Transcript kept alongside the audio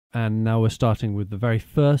And now we're starting with the very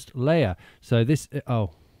first layer. So this,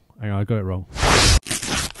 oh, hang on, I got it wrong.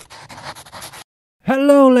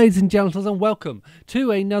 Hello ladies and gentlemen, and welcome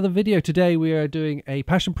to another video. Today we are doing a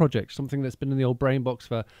passion project, something that's been in the old brain box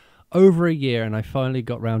for over a year, and I finally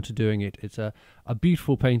got round to doing it. It's a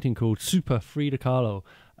beautiful painting called Super FRIDA KAHLO,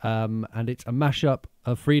 and it's a mashup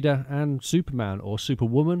of Frida and Superman, or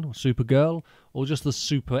Superwoman, or Supergirl, or just the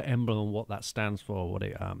super emblem and what that stands for, what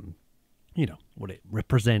it you know, what it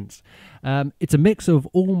represents. It's a mix of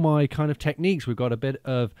all my kind of techniques. We've got a bit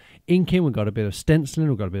of inking, we've got a bit of stenciling,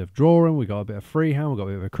 we've got a bit of drawing, we've got a bit of freehand, we've got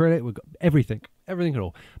a bit of acrylic, we've got everything at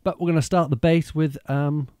all. But we're going to start the base with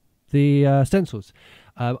the stencils.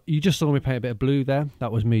 You just saw me paint a bit of blue there.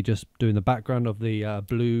 That was me just doing the background of the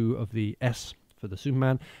blue of the S for the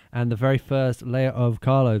Superman, and the very first layer of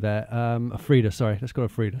Kahlo there, Frida, sorry, let's go to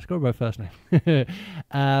Frida, let's go to my first name.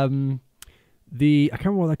 I can't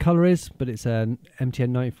remember what that colour is, but it's an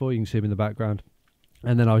MTN94. You can see them in the background.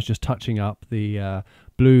 And then I was just touching up the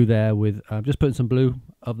blue there with just putting some blue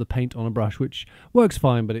of the paint on a brush, which works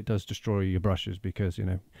fine, but it does destroy your brushes because, you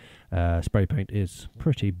know, spray paint is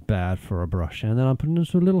pretty bad for a brush. And then I'm putting in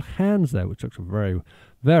some little hands there, which looks a very,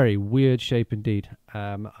 very weird shape indeed.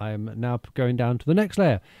 I'm now going down to the next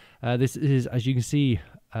layer. This is, as you can see,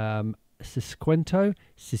 srquick,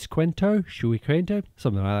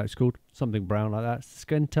 something like that it's called, something brown like that,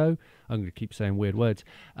 srquick. I'm going to keep saying weird words.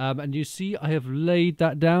 And you see I have laid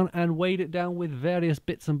that down and weighed it down with various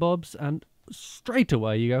bits and bobs, and straight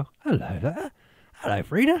away you go, hello there, hello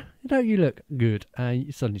Frida, don't you look good?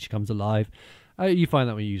 And suddenly she comes alive. You find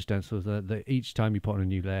that when you use stencils, that each time you put on a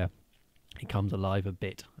new layer, it comes alive a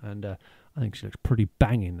bit, and I think she looks pretty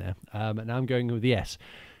banging there. And now I'm going with the S.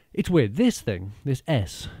 It's weird, this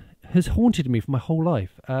S has haunted me for my whole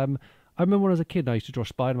life. I remember when I was a kid, I used to draw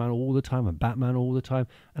Spider-Man all the time and Batman all the time,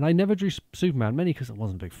 and I never drew Superman, mainly because I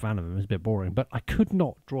wasn't a big fan of him. It was a bit boring, but I could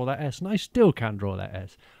not draw that S, and I still can't draw that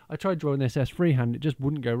S. I tried drawing this S freehand, it just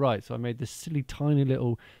wouldn't go right, so I made this silly tiny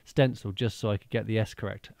little stencil just so I could get the S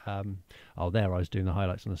correct. Oh, there I was doing the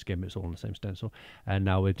highlights on the skin, but it's all on the same stencil, and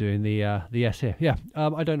now we're doing the S here. Yeah,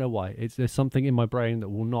 I don't know why. There's something in my brain that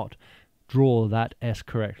will not draw that S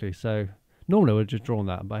correctly, so normally I would have just drawn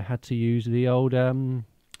that, but I had to use the old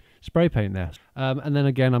spray paint there. And then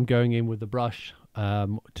again, I'm going in with the brush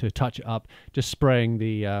to touch it up, just spraying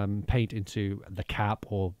the paint into the cap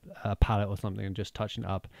or a palette or something and just touching it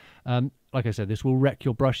up. Like I said, this will wreck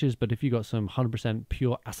your brushes, but if you got some 100%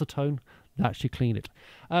 pure acetone, that should clean it.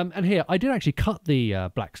 And here, I did actually cut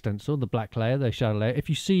the black stencil, the black layer, the shadow layer. If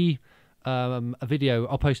you see a video,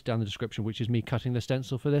 I'll post it down in the description, which is me cutting the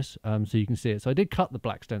stencil for this, so you can see it. So I did cut the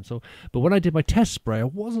black stencil, but when I did my test spray, I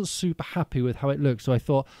wasn't super happy with how it looked, so I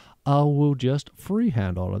thought I will just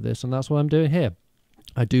freehand all of this, and that's what I'm doing here.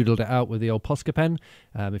 I doodled it out with the old Posca pen.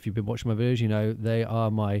 If you've been watching my videos, you know they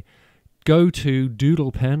are my go-to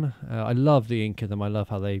doodle pen. I love the ink of them. I love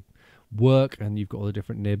how they work, and you've got all the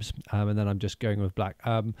different nibs, and then I'm just going with black.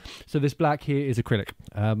 So this black here is acrylic.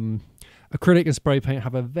 Acrylic and spray paint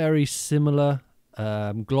have a very similar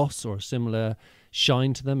gloss or a similar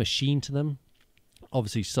shine to them, a sheen to them.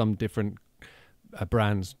 Obviously, some different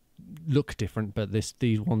brands look different, but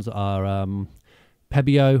these ones are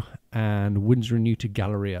Pebeo and Winsor & Newton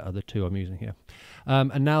Galleria are the two I'm using here.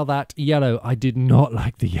 And now that yellow, I did not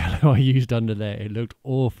like the yellow I used under there. It looked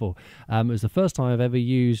awful. It was the first time I've ever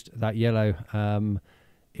used that yellow.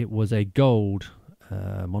 It was a gold,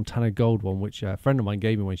 Montana gold one, which a friend of mine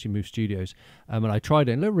gave me when she moved studios, and I tried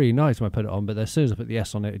it. It looked really nice when I put it on, but as soon as I put the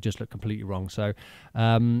S on it, it just looked completely wrong. So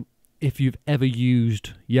if you've ever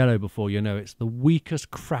used yellow before, you know it's the weakest,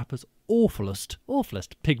 crappiest, awfulest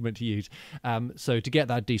pigment to use. So to get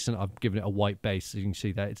that decent, I've given it a white base. So you can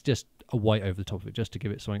see that it's just a white over the top of it, just to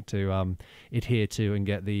give it something to adhere to and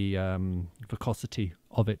get the viscosity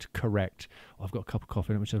of it correct. Oh, I've got a cup of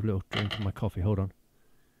coffee. Let me just have a little drink of my coffee. Hold on.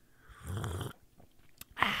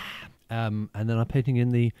 And then I'm painting in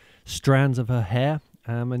the strands of her hair,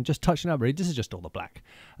 and just touching up. Really, this is just all the black.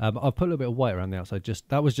 I've put a little bit of white around the outside.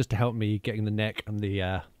 That was just to help me getting the neck and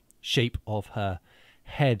the shape of her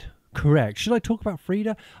head correct. Should I talk about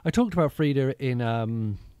Frida? I talked about Frida in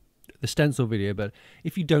the stencil video, but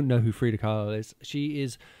if you don't know who FRIDA KAHLO is, she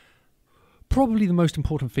is probably the most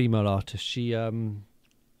important female artist. She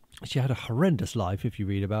had a horrendous life. If you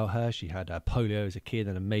read about her, she had polio as a kid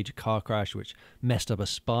and a major car crash which messed up her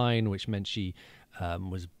spine, which meant she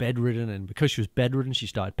was bedridden, and because she was bedridden she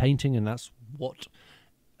started painting, and that's what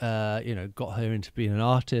got her into being an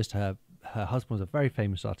artist. Her her husband was a very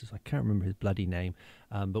famous artist. I can't remember his bloody name,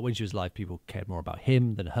 but when she was alive, people cared more about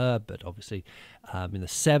him than her. But obviously, in the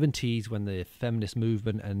 70s, when the feminist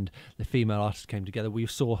movement and the female artists came together, we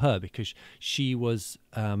saw her because she was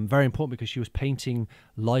very important, because she was painting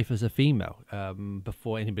life as a female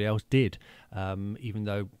before anybody else did, even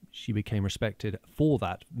though she became respected for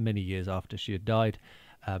that many years after she had died.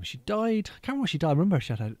 She died, I can't remember when she died. I remember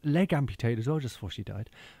she had her leg amputated as well just before she died.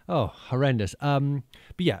 Oh, horrendous. But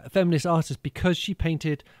yeah, a feminist artist, because she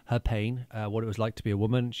painted her pain, what it was like to be a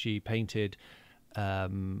woman. She painted,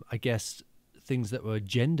 I guess, things that were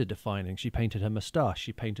gender defining. She painted her moustache.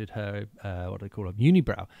 She painted her, what do they call them,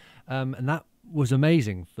 unibrow. And that was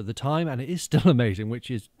amazing for the time, and it is still amazing,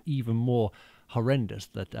 which is even more horrendous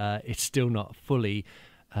that it's still not fully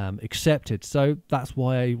accepted. So that's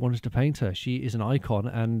why I wanted to paint her. She is an icon,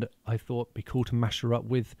 and I thought it'd be cool to mash her up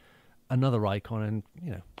with another icon. And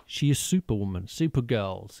you know, she is Superwoman,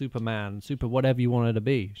 Supergirl, Superman, super whatever you want her to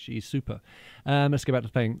be. She's super. Let's go back to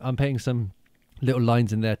the painting. I'm painting some little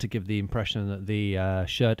lines in there to give the impression that the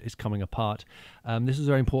shirt is coming apart. This is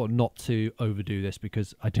very important not to overdo this,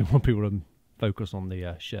 because I don't want people to focus on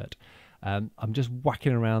the shirt. I'm just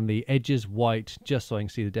whacking around the edges white just so I can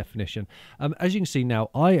see the definition. As you can see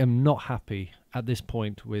now, I am not happy at this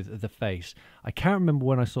point with the face. I can't remember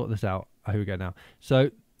when I sorted this out. Oh, here we go now.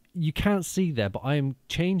 So you can't see there, but I am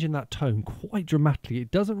changing that tone quite dramatically.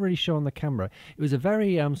 It doesn't really show on the camera. It was a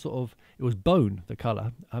very it was bone, the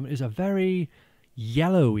colour. It was a very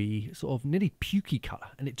yellowy, sort of nearly pukey colour,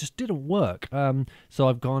 and it just didn't work. So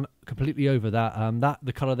I've gone completely over that.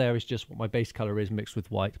 The colour there is just what my base colour is mixed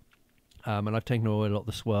with white. And I've taken away a lot of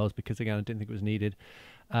the swirls because, again, I didn't think it was needed.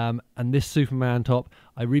 And this Superman top,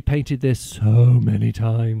 I repainted this so many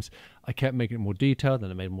times. I kept making it more detailed,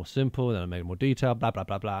 then I made it more simple, then I made it more detailed, blah, blah,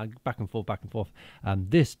 blah, blah, back and forth, back and forth.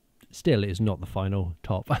 This still is not the final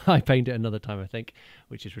top. I painted it another time, I think,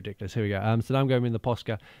 which is ridiculous. Here we go. So now I'm going in the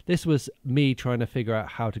Posca. This was me trying to figure out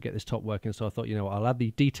how to get this top working. So I thought, you know what, I'll add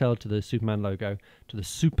the detail to the Superman logo, to the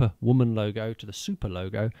Superwoman logo, to the Super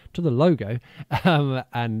logo, to the logo,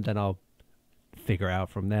 and then I'll figure out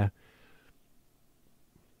from there.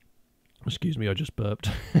 Excuse me, I just burped.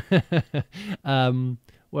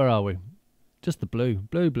 Where are we? Just the blue.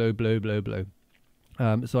 Blue.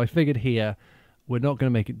 So I figured here, we're not going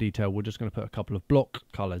to make it detailed. We're just going to put a couple of block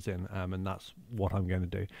colours in, and that's what I'm going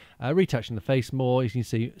to do. Retouching the face more. As you can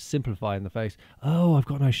see, simplifying the face. Oh, I've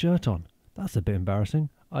got no shirt on. That's a bit embarrassing.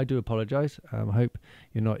 I do apologise. I hope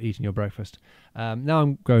you're not eating your breakfast. Now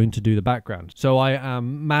I'm going to do the background. So I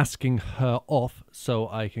am masking her off so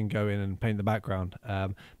I can go in and paint the background.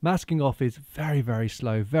 Masking off is very, very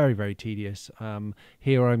slow, very, very tedious.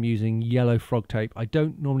 Here I'm using yellow frog tape. I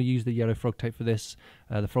don't normally use the yellow frog tape for this.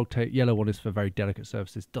 The frog tape, yellow one, is for very delicate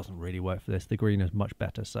surfaces. Doesn't really work for this. The green is much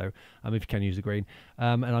better. So if you can use the green.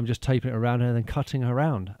 And I'm just taping it around her and then cutting her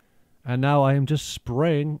around. And now I am just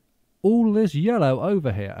spraying all this yellow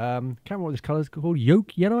over here. Can't remember what this colour is called.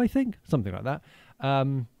 Yolk yellow, I think, something like that.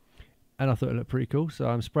 And I thought it looked pretty cool, so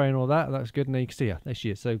I'm spraying all that. That's good. And then you can see her. There she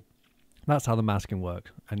is. So that's how the masking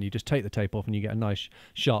works. And you just take the tape off and you get a nice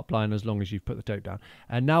sharp line as long as you've put the tape down.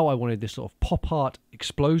 And now I wanted this sort of pop art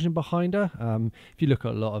explosion behind her. If you look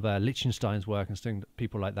at a lot of Lichtenstein's work and things,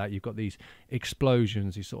 people like that, you've got these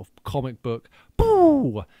explosions, these sort of comic book,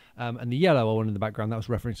 boo! And the yellow I wanted in the background, that was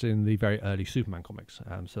referencing the very early Superman comics.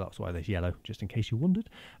 So that's why there's yellow, just in case you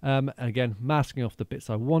wondered. And again, masking off the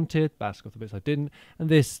bits I wanted, masking off the bits I didn't. And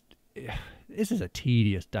this is a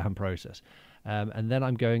tedious damn process. And then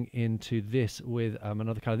I'm going into this with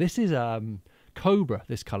another colour. This is Cobra,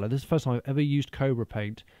 this colour. This is the first time I've ever used Cobra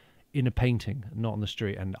paint in a painting, not on the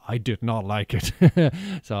street, and I did not like it.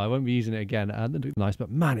 So I won't be using it again. Nice,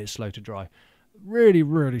 but man, it's slow to dry. Really,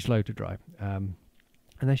 really slow to dry.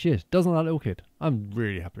 And there she is. Doesn't that little kid? I'm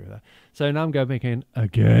really happy with that. So now I'm going back in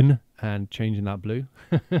again and changing that blue.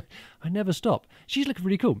 I never stop. She's looking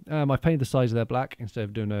really cool. I painted the sides of their black instead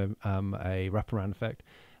of doing a wraparound effect.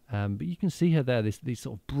 But you can see her there, these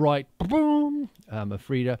sort of bright boom of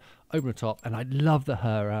Frida over the top. And I love that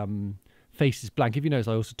her face is blank. If you notice,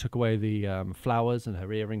 I also took away the flowers and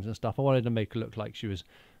her earrings and stuff. I wanted to make her look like she was,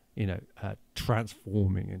 you know,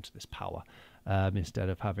 transforming into this power. Instead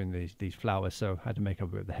of having these flowers, so I had to make up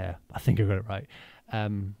a bit of the hair. I think I got it right.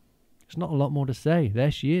 There's not a lot more to say.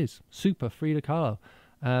 There she is, super Frida Kahlo.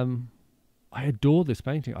 I adore this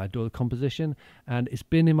painting. I adore the composition, and it's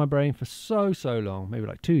been in my brain for so long, maybe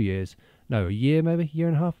like 2 years. No, a year, maybe year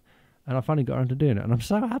and a half. And I finally got around to doing it, and I'm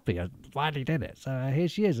so happy I finally did it. So here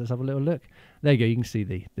she is. Let's have a little look. There you go. You can see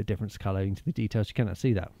the difference colour, you can see the details. You cannot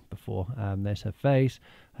see that before. There's her face,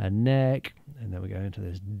 her neck, and then we go into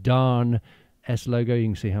this done. S logo. You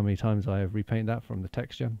can see how many times I have repainted that from the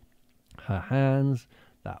texture. Her hands,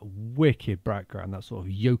 that wicked background, that sort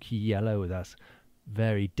of yolky yellow with that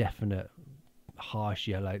very definite harsh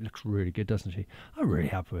yellow. It looks really good, doesn't she? I'm really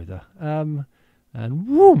happy with her. And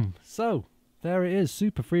whoom! So there it is,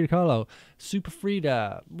 Super Frida Kahlo, Super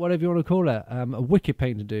Frida, whatever you want to call it. A wicked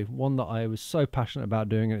paint to do, one that I was so passionate about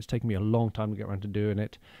doing, and it's taken me a long time to get around to doing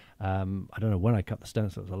it. I don't know when I cut the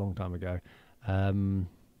stencil, it was a long time ago.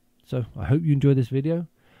 So I hope you enjoy this video,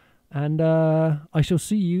 and I shall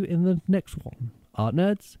see you in the next one. Art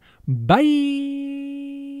nerds, bye!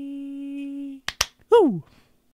 Woo!